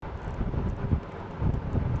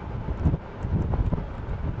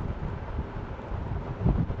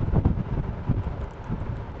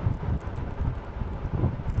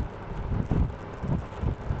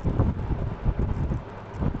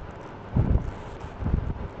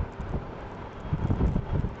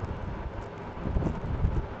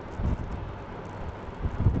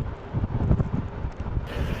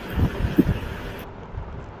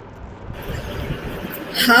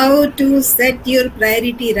How to set your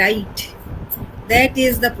priority right? That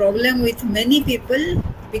is the problem with many people,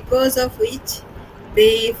 because of which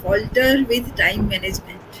they falter with time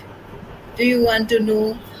management. Do you want to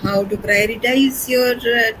know how to prioritize your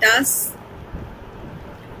tasks?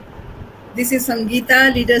 This is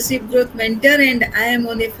Sangeeta, Leadership Growth Mentor, and I am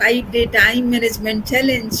on a 5-day time management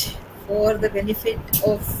challenge for the benefit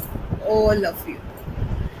of all of you.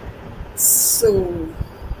 So,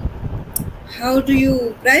 how do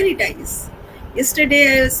you prioritize?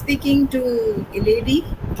 Yesterday, I was speaking to a lady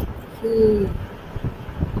who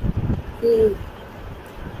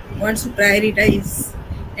wants to prioritize,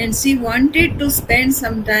 and she wanted to spend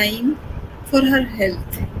some time for her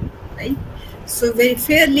health, right? So very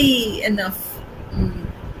fairly enough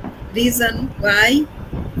reason why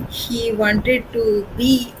he wanted to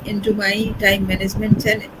be into my time management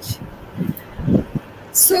challenge.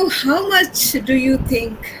 So how much do you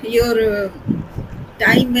think your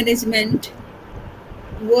time management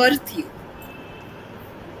worth you?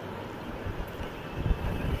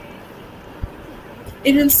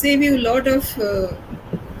 It will save you a lot of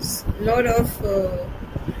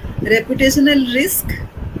reputational risk,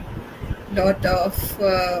 lot of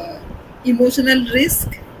emotional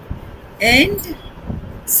risk, and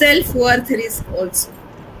self-worth risk also.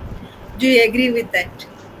 Do you agree with that?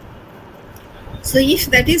 So if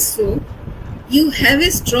that is so, you have a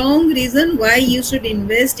strong reason why you should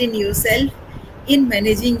invest in yourself in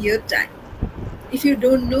managing your time. If you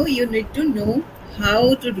don't know, you need to know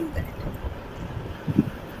how to do that.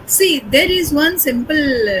 See, there is one simple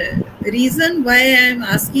reason why I am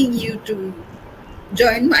asking you to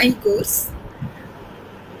join my course,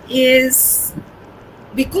 is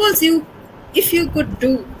because if you could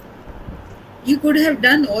do, you could have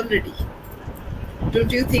done already.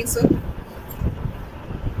 Don't you think so?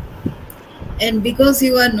 And because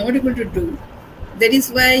you are not able to do, that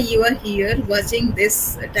is why you are here watching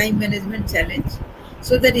this time management challenge,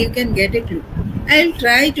 so that you can get a clue. I'll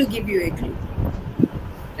try to give you a clue,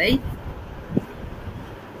 right?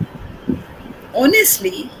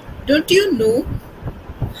 Honestly, don't you know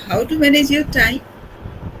how to manage your time?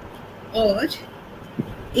 Or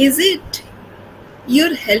is it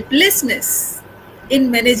your helplessness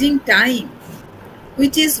in managing time,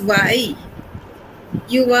 which is why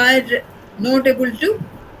you are not able to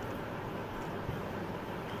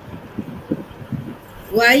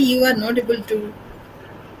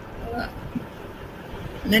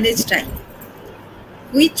manage time?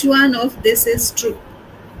 Which one of this is true,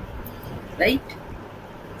 right?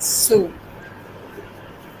 So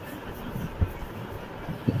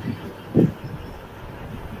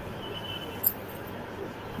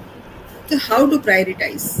how to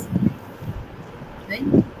prioritize,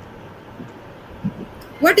 right?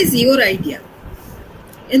 What is your idea?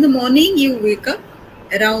 In the morning, you wake up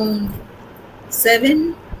around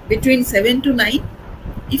 7, between 7 to 9.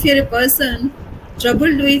 If you're a person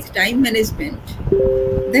troubled with time management,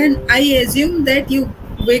 then I assume that you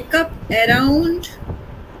wake up around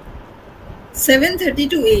 7:30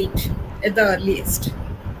 to 8 at the earliest,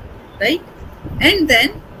 right? And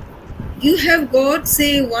then you have got,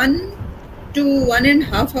 say, 1 to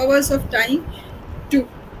 1.5 hours of time to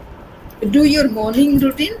do your morning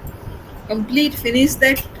routine, finish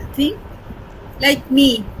that thing. Like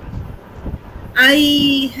me,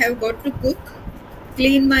 I have got to cook,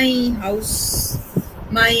 clean my house,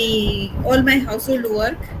 all my household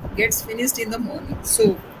work gets finished in the morning.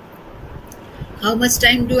 So how much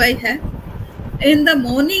time do I have? In the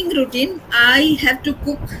morning routine, I have to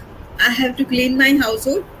cook, I have to clean my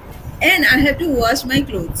household, and I have to wash my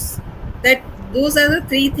clothes. Those are the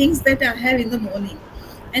 3 things that I have in the morning.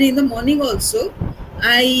 And in the morning also,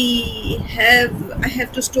 I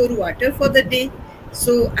have to store water for the day.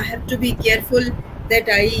 So I have to be careful that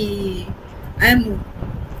I am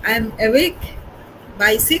awake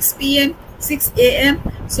by 6 a.m.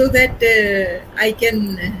 so that I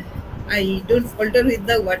don't falter with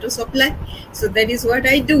the water supply. So that is what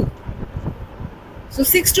I do. So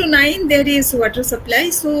 6 to 9 there is water supply.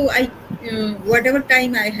 So whatever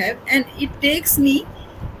time I have, and it takes me,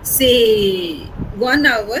 say, 1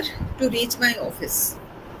 hour to reach my office.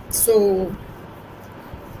 So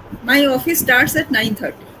my office starts at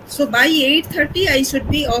 9:30. So by 8:30 I should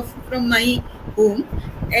be off from my home,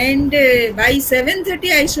 and by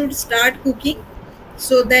 7:30 I should start cooking,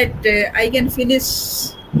 so that I can finish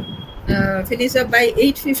up by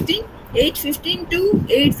 8:15. 8:15 to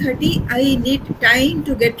 8:30 I need time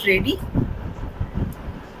to get ready.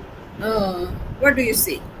 What do you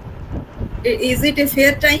say? Is it a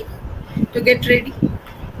fair time to get ready?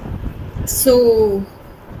 So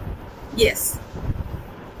yes,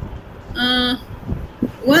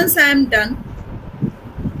 Once I am done,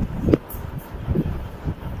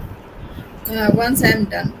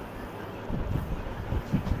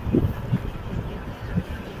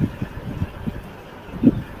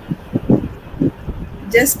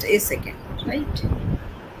 just a second, right?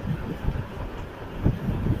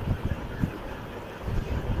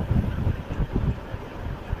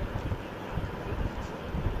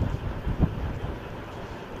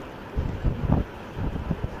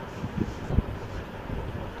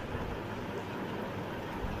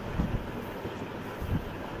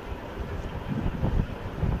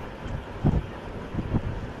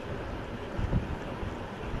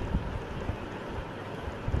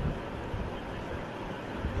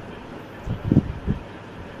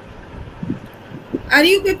 Are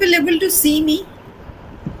you people able to see me?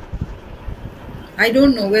 I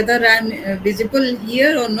don't know whether I'm visible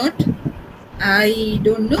here or not. I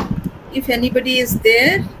don't know if anybody is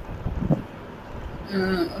there.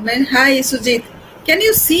 Hi, Sujit. Can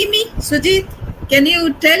you see me, Sujit? Can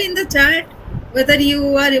you tell in the chat whether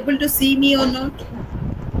you are able to see me or not?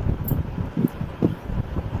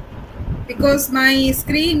 Because my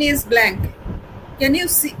screen is blank. Can you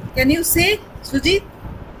see? Can you say, Sujit?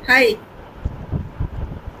 Hi.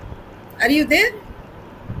 Are you there?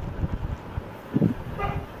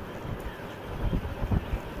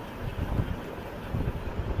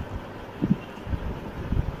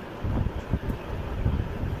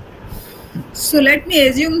 So let me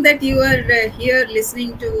assume that you are here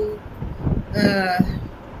listening to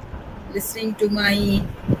my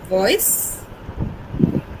voice.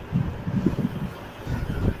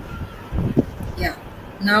 Yeah,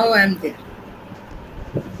 now I'm there.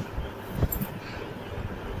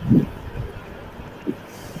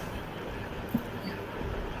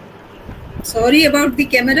 Sorry about the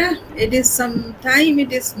camera. It is sometime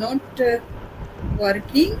it is not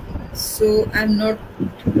working, so I'm not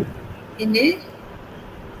in a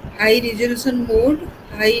high resolution mode,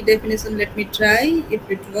 high definition. Let me try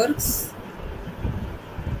if it works.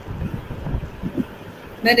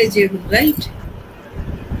 Manageable, right?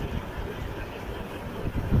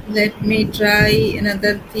 Let me try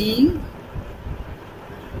another thing.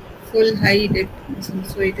 Full high definition,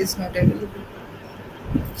 so it is not available.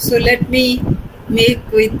 So let me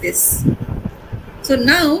make with this. So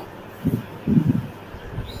now,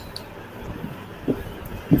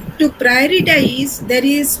 to prioritize, there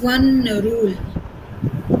is one rule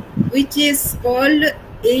which is called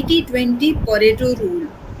 80-20 Pareto rule.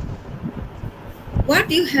 What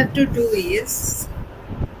you have to do is,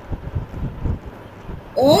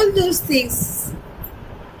 all those things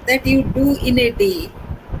that you do in a day,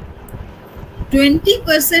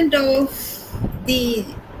 20% of the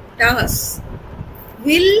tasks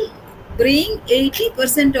will bring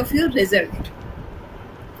 80% of your result.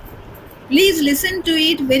 Please listen to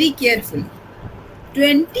it very carefully.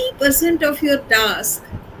 20% of your task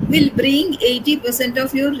will bring 80%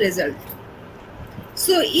 of your result.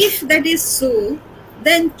 So if that is so,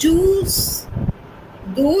 then choose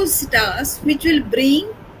those tasks which will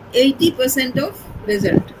bring 80% of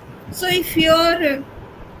result. So if you're,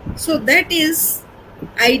 so that is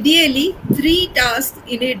ideally 3 tasks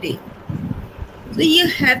in a day. So you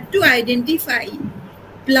have to identify,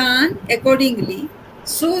 plan accordingly,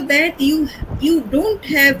 so that you don't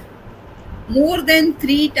have more than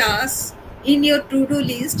 3 tasks in your to-do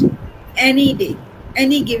list any day,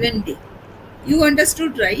 any given day. You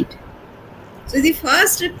understood, right? So the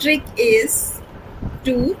first trick is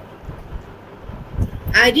to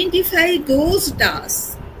identify those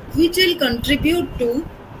tasks which will contribute to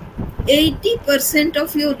 80%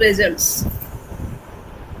 of your results.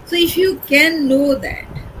 So if you can know that,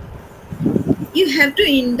 you have to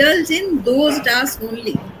indulge in those tasks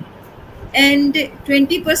only. And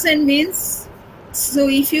 20% means, so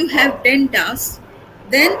if you have 10 tasks,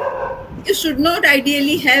 then you should not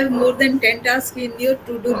ideally have more than 10 tasks in your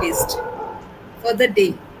to-do list for the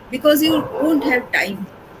day, because you won't have time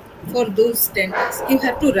for those 10 tasks. You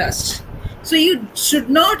have to rush. So you should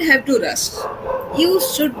not have to rush. You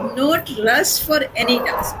should not rush for any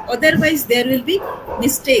task. Otherwise, there will be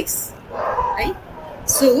mistakes, right?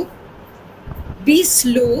 So be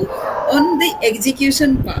slow on the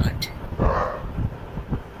execution part.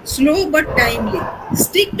 Slow but timely.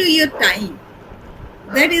 Stick to your time.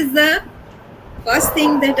 That is the first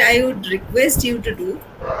thing that I would request you to do.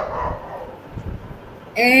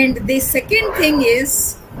 And the second thing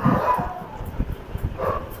is,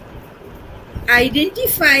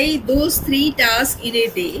 identify those 3 tasks in a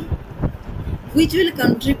day which will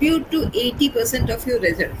contribute to 80% of your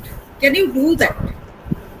result. Can you do that?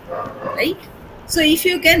 Right? So if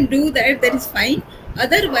you can do that, that is fine.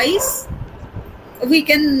 Otherwise, we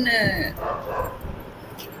can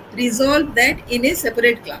resolve that in a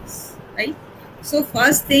separate class, right? So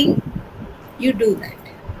first thing, you do that.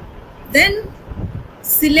 Then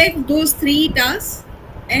select those 3 tasks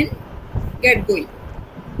and get going.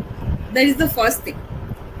 That is the first thing.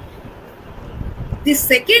 The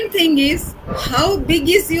second thing is, how big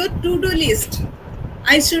is your to-do list?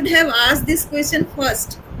 I should have asked this question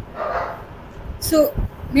first. So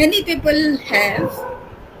many people have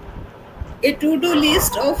a to-do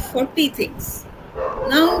list of 40 things.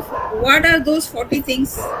 Now, what are those 40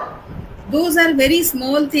 things? Those are very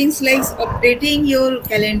small things like updating your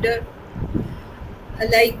calendar,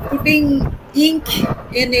 like putting ink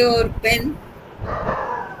in your pen,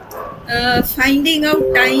 finding out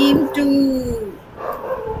time to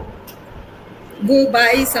go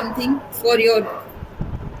buy something for your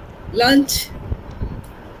lunch,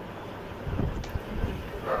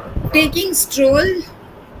 taking stroll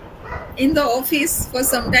in the office for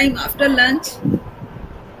some time after lunch.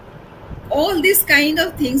 All these kind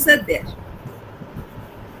of things are there.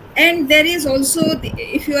 And there is also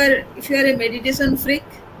if you are a meditation freak,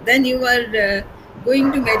 then you are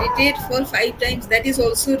going to meditate for 5 times. That is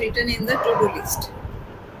also written in the to-do list.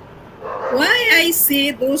 Why I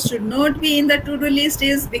say those should not be in the to-do list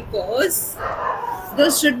is because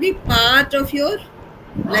those should be part of your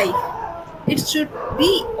life. It should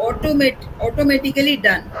be automatically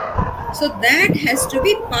done. So that has to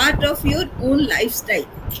be part of your own lifestyle.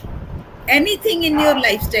 Anything in your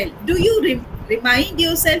lifestyle. Do you remind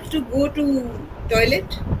yourself to go to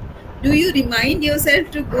toilet? Do you remind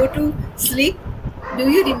yourself to go to sleep? Do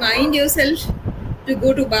you remind yourself to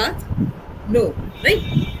go to bath? No, right?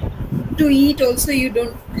 To eat also you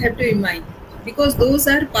don't have to remind, because those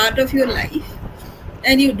are part of your life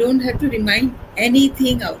and you don't have to remind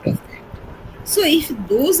anything out of that. So if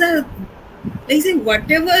those are, like say,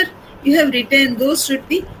 whatever you have written, those should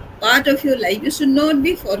be part of your life. You should not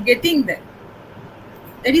be forgetting them.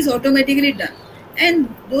 That is automatically done.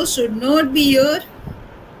 And those should not be your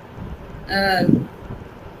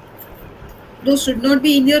those should not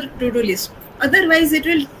be in your to-do list. Otherwise it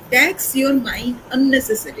will tax your mind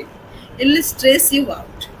unnecessarily. It will stress you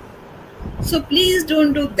out. So please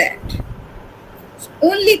don't do that.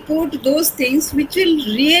 Only put those things which will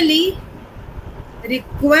really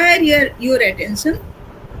require your attention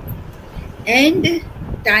and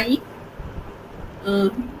time,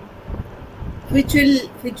 which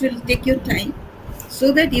will take your time,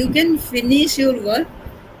 so that you can finish your work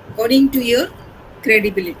according to your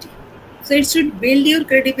credibility. So it should build your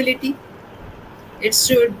credibility. It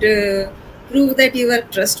should prove that you are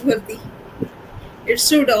trustworthy. It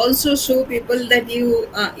should also show people that you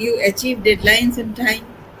achieve deadlines in time,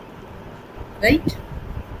 right?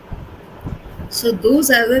 So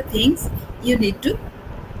those are the things you need to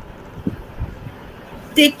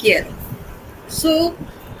take care of. So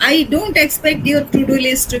I don't expect your to-do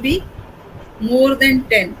list to be more than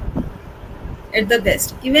 10 at the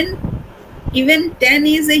best. Even 10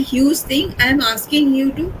 is a huge thing. I am asking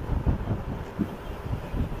you to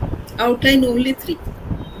outline only 3.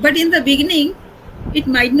 But in the beginning, it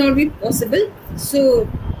might not be possible. So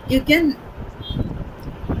you can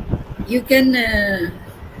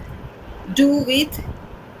do with.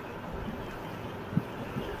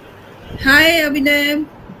 Hi Abhinav.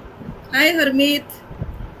 Hi Harmeet.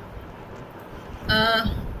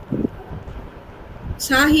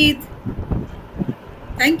 Shahid.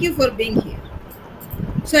 Thank you for being here.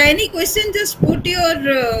 So any question, just put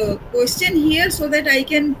your question here so that I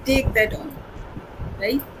can take that on,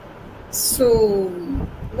 right? So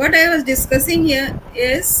what I was discussing here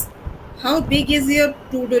is how big is your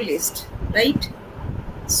to-do list, right?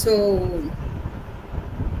 So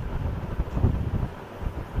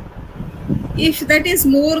if that is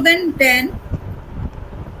more than 10,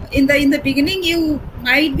 in the beginning you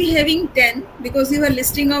might be having 10 because you are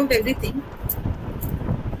listing out everything,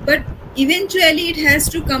 but eventually it has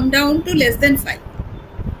to come down to less than 5.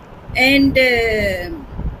 And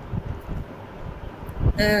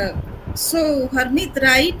so Harmeet,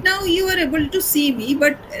 right now you are able to see me,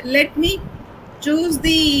 but let me choose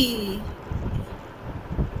the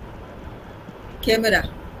camera.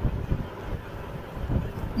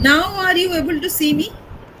 Now are you able to see me?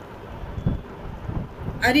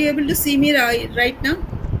 Are you able to see me right now?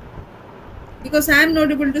 Because I am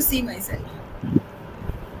not able to see myself,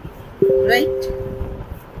 right?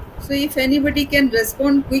 So if anybody can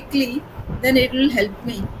respond quickly, then it will help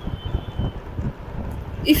me.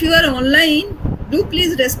 If you are online, do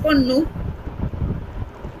please respond no.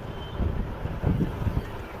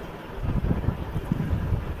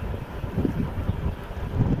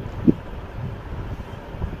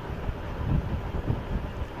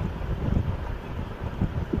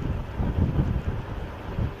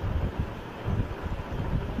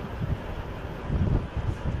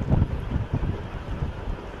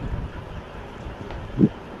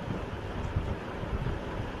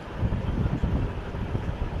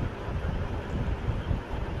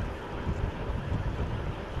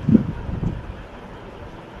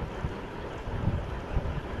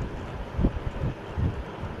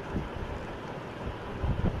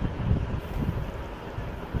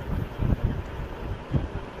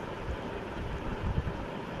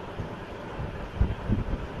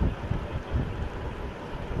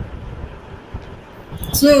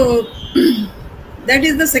 So that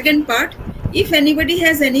is the second part. If anybody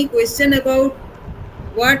has any question about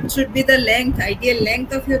what should be the length, ideal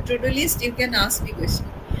length of your to-do list, you can ask me question.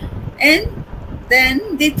 And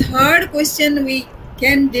then the third question we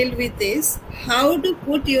can deal with is how to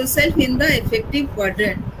put yourself in the effective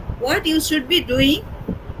quadrant. What you should be doing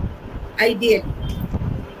ideally.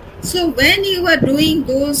 So when you are doing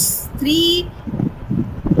those three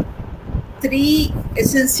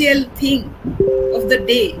essential thing of the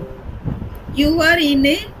day, you are in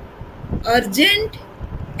a urgent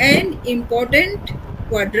and important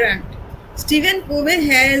quadrant. Stephen Covey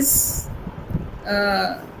has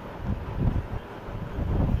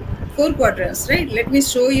 4 quadrants, right? Let me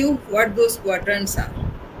show you what those quadrants are.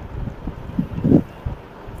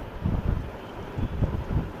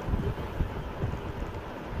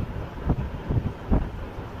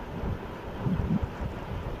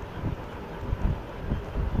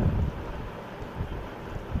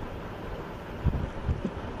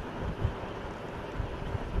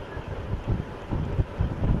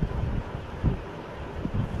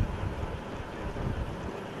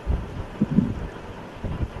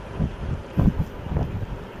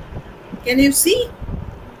 Can you see?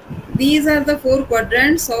 These are the 4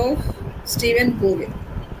 quadrants of Stephen Covey.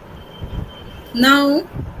 Now,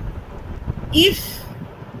 if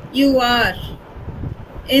you are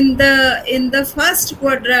in the first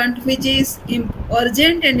quadrant, which is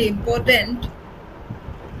urgent and important,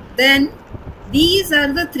 then these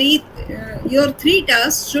are the your 3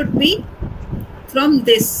 tasks should be from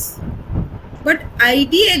this. But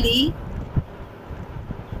ideally,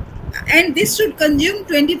 and this should consume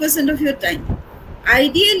 20% of your time.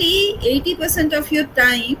 Ideally, 80% of your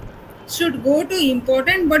time should go to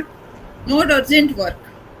important but not urgent work.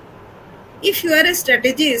 If you are a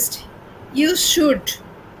strategist, you should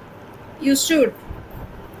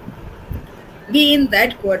be in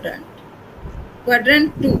that quadrant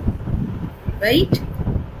 2, right?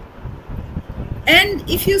 And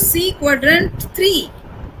if you see quadrant 3,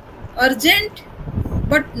 urgent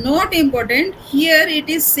but not important, here it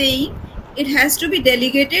is saying it has to be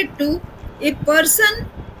delegated to a person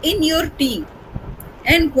in your team.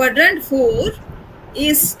 And quadrant 4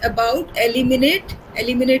 is about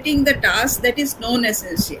eliminating the task that is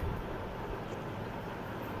non-essential,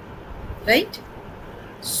 right?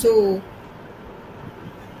 So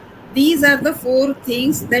these are the 4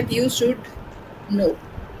 things that you should know.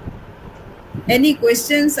 Any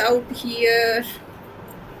questions out here?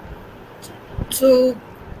 So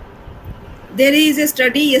there is a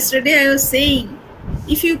study, yesterday I was saying,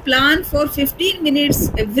 if you plan for 15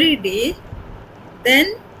 minutes every day,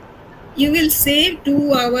 then you will save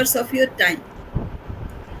 2 hours of your time.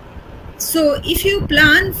 So if you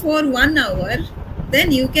plan for 1 hour,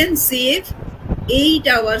 then you can save 8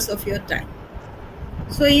 hours of your time.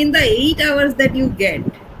 So in the 8 hours that you get,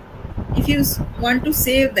 if you want to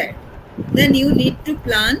save that, then you need to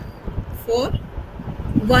plan for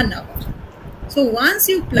 1 hour. So once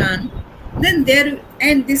you plan, then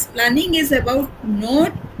and this planning is about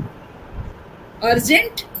not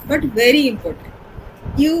urgent but very important.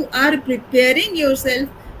 You are preparing yourself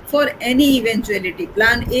for any eventuality,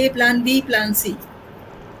 plan A, plan B, plan C.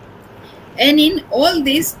 And in all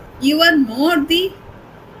this, you are not the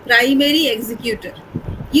primary executor.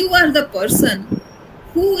 You are the person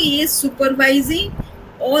who is supervising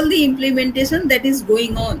all the implementation that is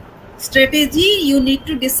going on. Strategy, you need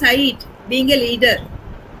to decide, being a leader.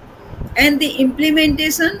 And the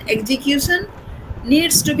implementation, execution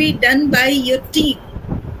needs to be done by your team.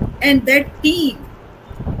 And that team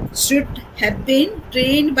should have been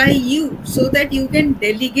trained by you so that you can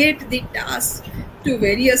delegate the task to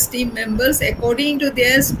various team members according to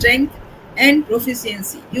their strength and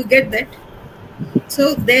proficiency. You get that?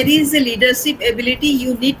 So there is a leadership ability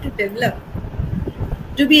you need to develop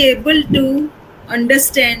to be able to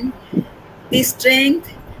understand the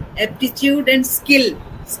strength, aptitude and skill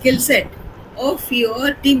set of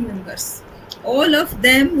your team members. All of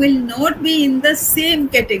them will not be in the same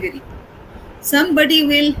category. Somebody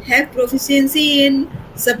will have proficiency in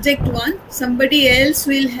subject 1, somebody else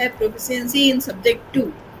will have proficiency in subject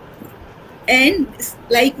 2. And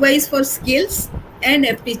likewise for skills and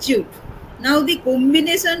aptitude. Now the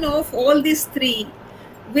combination of all these 3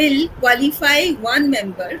 will qualify one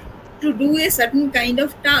member to do a certain kind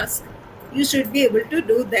of task. You should be able to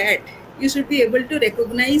do that. You should be able to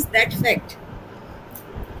recognize that fact.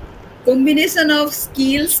 Combination of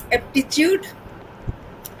skills, aptitude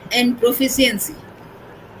and proficiency,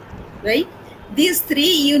 right? These 3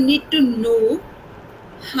 you need to know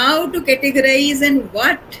how to categorize and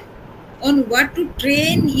on what to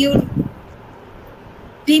train your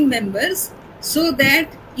team members so that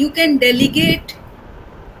you can delegate,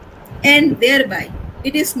 and thereby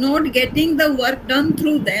it is not getting the work done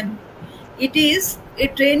through them. It is a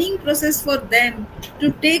training process for them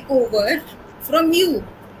to take over from you.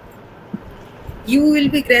 You will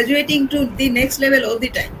be graduating to the next level all the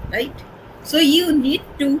time, right? So you need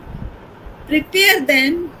to prepare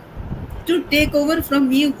them to take over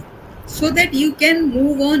from you so that you can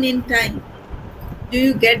move on in time. Do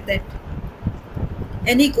you get that?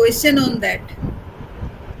 Any question on that?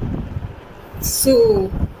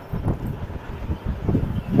 So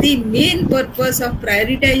the main purpose of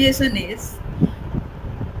prioritization is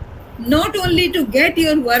not only to get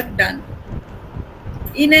your work done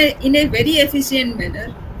in a very efficient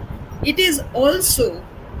manner, it is also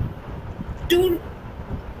to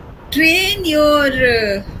train your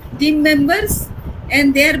team members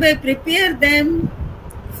and thereby prepare them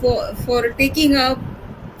for taking up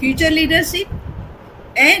future leadership,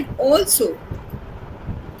 and also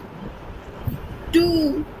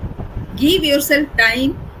to give yourself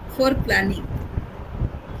time for planning.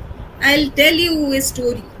 I'll tell you a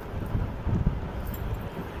story.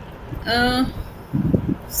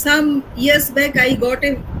 Some years back, I got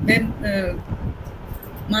a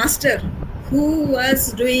master who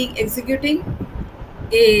was executing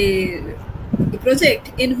a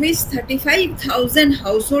project in which 35,000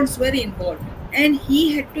 households were involved, and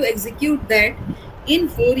he had to execute that in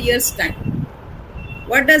 4 years' time.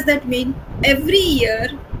 What does that mean? Every year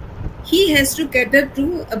he has to cater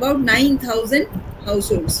to about 9,000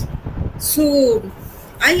 households. So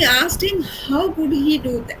I asked him how could he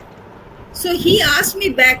do that. So he asked me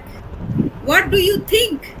back, what do you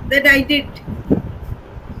think that I did?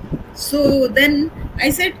 So then I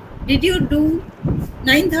said, did you do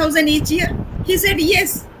 9,000 each year? He said,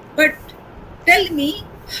 yes, but tell me,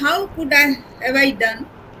 how could have I done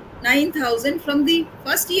 9,000 from the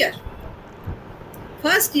first year?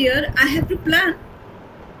 First year I have to plan.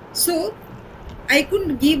 So I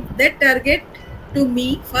couldn't give that target to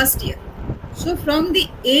me first year. So from the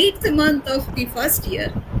 8th month of the first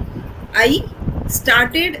year, I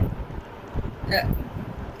started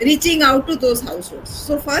reaching out to those households.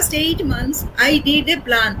 So first 8 months, I did a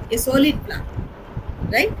plan, a solid plan,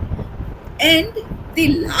 right? And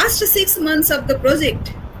the last 6 months of the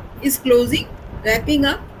project is closing, wrapping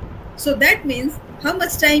up. So that means how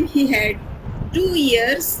much time he had? 2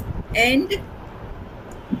 years and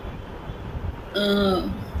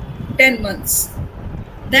 10 months.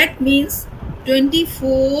 That means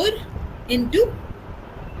 24 into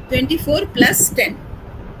 24 plus 10.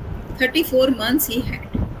 34 months he had,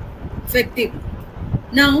 effectively.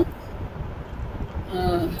 Now,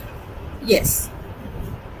 yes.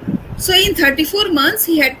 So in 34 months,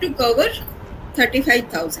 he had to cover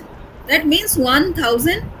 35,000. That means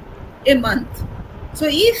 1,000 a month. So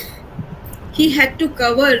if he had to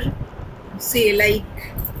cover, say, like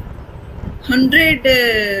 100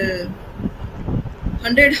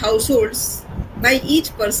 households by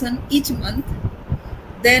each person each month,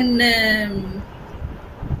 then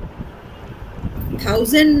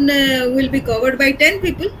 1,000 will be covered by 10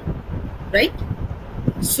 people, right?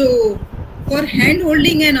 So for hand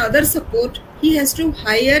holding and other support, he has to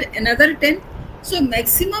hire another 10. So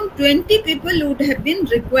maximum 20 people would have been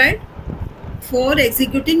required for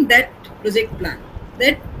executing that project plan.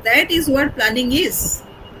 That is what planning is.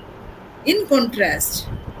 In contrast,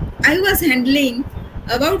 I was handling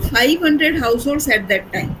about 500 households at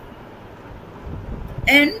that time,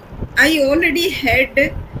 and I already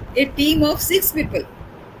had a team of 6 people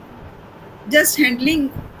just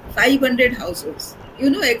handling 500 households.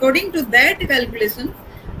 According to that calculation,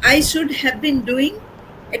 I should have been doing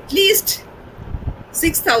at least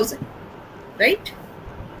 6,000, right?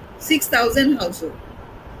 6,000 households.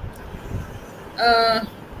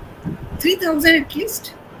 3,000 at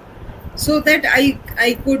least, so that I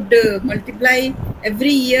could multiply every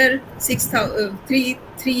year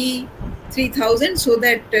 3,000, so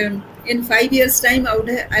that in 5 years' time I would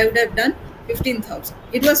have done 15,000.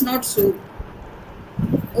 It was not so,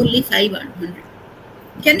 only 500.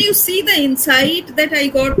 Can you see the insight that I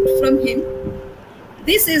got from him?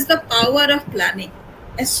 This is the power of planning.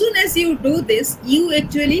 As soon as you do this, you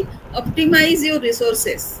actually optimize your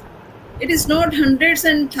resources. It is not hundreds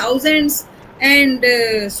and thousands and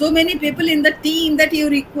so many people in the team that you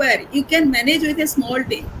require. You can manage with a small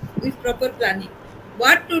team with proper planning.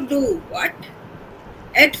 What to do, what,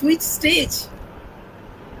 at which stage.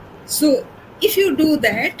 So if you do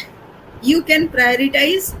that, you can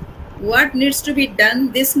prioritize what needs to be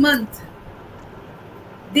done this month,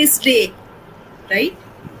 this day, right?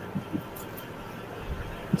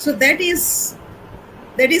 So that is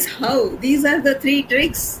how, these are the 3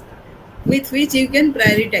 tricks with which you can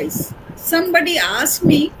prioritize. Somebody asked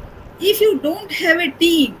me, if you don't have a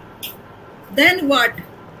team, then what?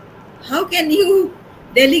 How can you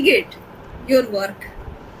delegate your work?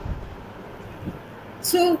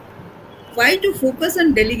 So, why to focus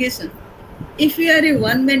on delegation? If you are a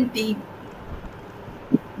one-man team,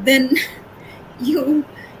 then you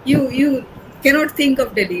cannot think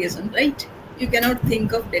of delegation, right? You cannot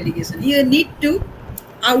think of delegation. You need to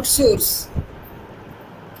outsource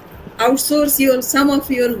some of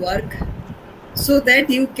your work so that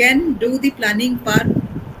you can do the planning part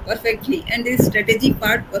perfectly and the strategy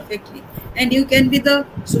part perfectly, and you can be the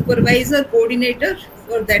supervisor coordinator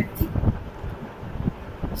for that thing.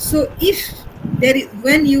 So if there is,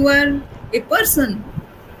 when you are a person,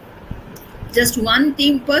 just one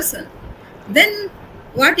team person, then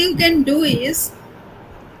what you can do is,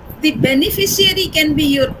 the beneficiary can be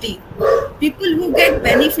your team. People who get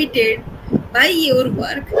benefited by your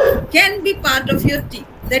work can be part of your team.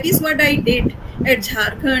 That is what I did at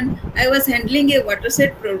Jharkhand. I was handling a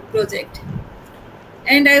watershed project,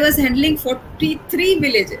 and I was handling 43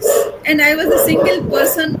 villages, and I was a single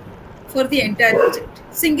person for the entire project,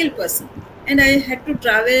 single person, and I had to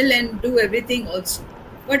travel and do everything also.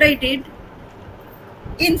 What I did,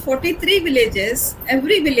 in 43 villages,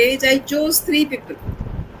 every village I chose 3 people,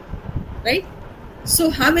 right? So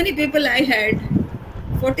how many people I had?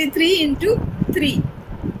 43 into 3.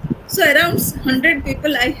 So around 100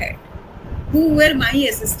 people I had who were my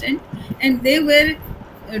assistant, and they were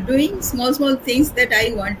doing small things that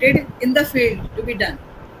I wanted in the field to be done.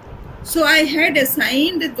 So I had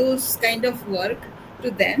assigned those kind of work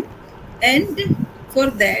to them, and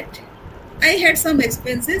for that I had some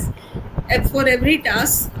expenses. For every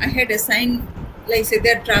task I had assigned, like say,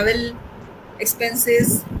 their travel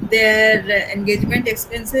expenses, their engagement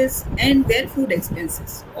expenses, and their food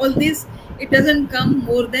expenses. All this, it didn't come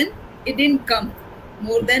more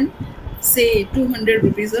than say 200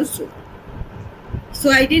 rupees or so. So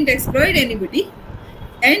I didn't exploit anybody,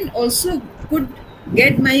 and also could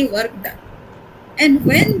get my work done. And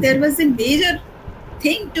when there was a major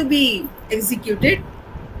thing to be executed,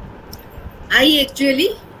 I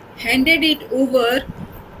actually handed it over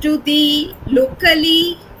to the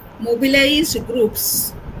locally mobilized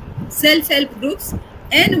groups, self-help groups,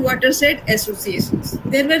 and watershed associations.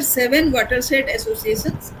 There were 7 watershed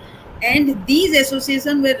associations, and these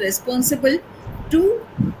associations were responsible to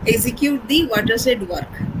execute the watershed work.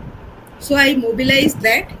 So I mobilized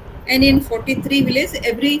that, and in 43 villages,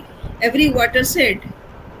 every watershed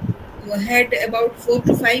had about 4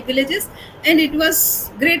 to 5 villages, and it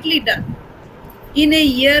was greatly done. In a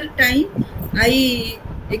year time, I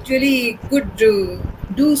actually could do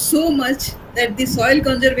so much that the Soil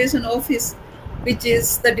Conservation Office, which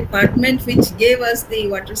is the department which gave us the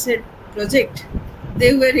watershed project,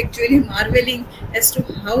 they were actually marveling as to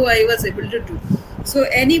how I was able to do. So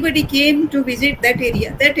anybody came to visit that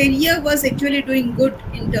area. That area was actually doing good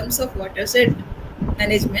in terms of watershed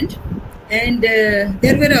management, and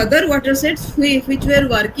there were other watersheds which were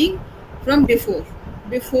working from before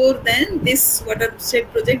then this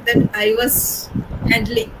watershed project that I was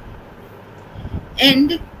handling.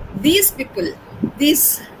 And these people,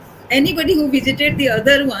 anybody who visited the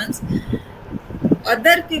other ones,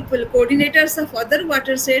 other people, coordinators of other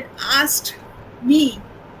watershed, asked me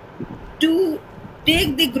to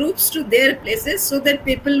take the groups to their places so that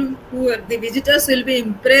people who are the visitors will be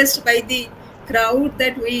impressed by the crowd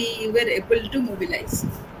that we were able to mobilize.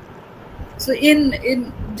 So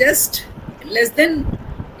in just less than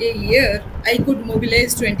a year, I could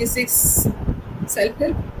mobilize 26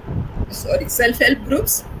 self-help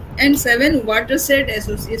groups and 7 watershed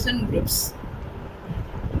association groups.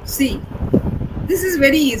 See, this is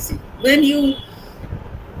very easy. When you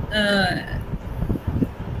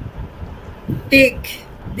take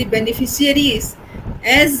the beneficiaries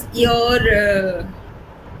as your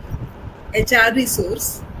HR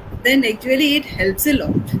resource, then actually it helps a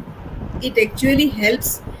lot. It actually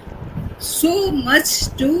helps so much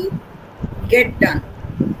to get done.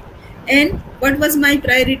 And what was my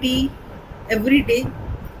priority every day?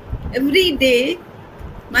 Every day,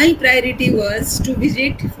 my priority was to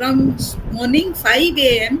visit from morning 5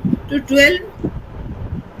 a.m. to 12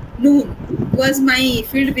 noon was my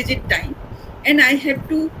field visit time. And I had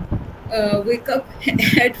to wake up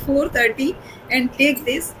at 4:30 and take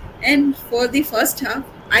this. And for the first half,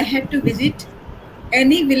 I had to visit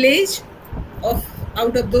any village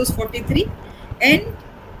out of those 43, and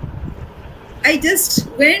I just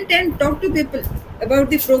went and talked to people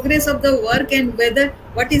about the progress of the work and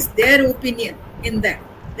what is their opinion in that.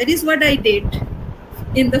 That is what I did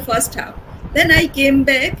in the first half. Then I came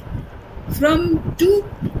back from 2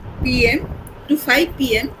 p.m. to 5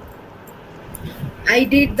 p.m. I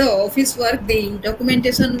did the office work, the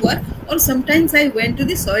documentation work, or sometimes I went to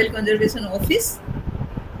the soil conservation office,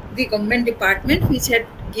 the government department which had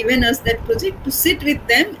given us that project, to sit with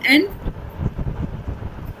them and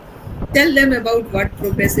tell them about what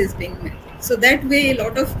progress is being made. So that way a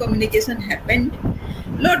lot of communication happened,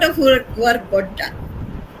 lot of work got done.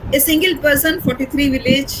 A single person, 43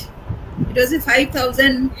 village, it was a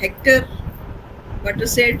 5,000 hectare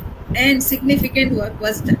watershed, and significant work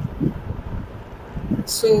was done.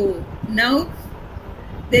 So now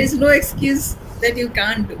there is no excuse that you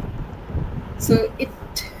can't do. So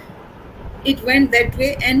it went that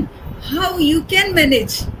way. And how you can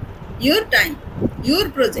manage your time, your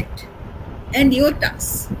project and your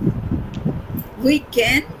tasks, we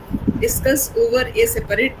can discuss over a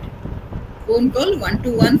separate phone call,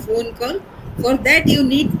 one-to-one phone call. For that you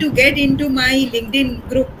need to get into my LinkedIn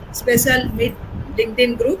group, special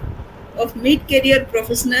LinkedIn group of mid-career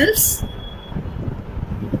professionals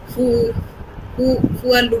who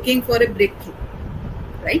are looking for a breakthrough,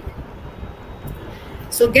 right?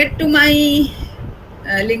 So get to my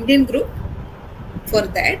LinkedIn group for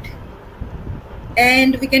that,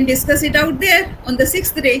 and we can discuss it out there on the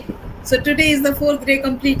 6th day. So today is the 4th day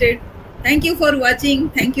completed. Thank you for watching.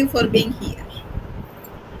 Thank you for being here.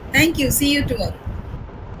 Thank you. See you tomorrow.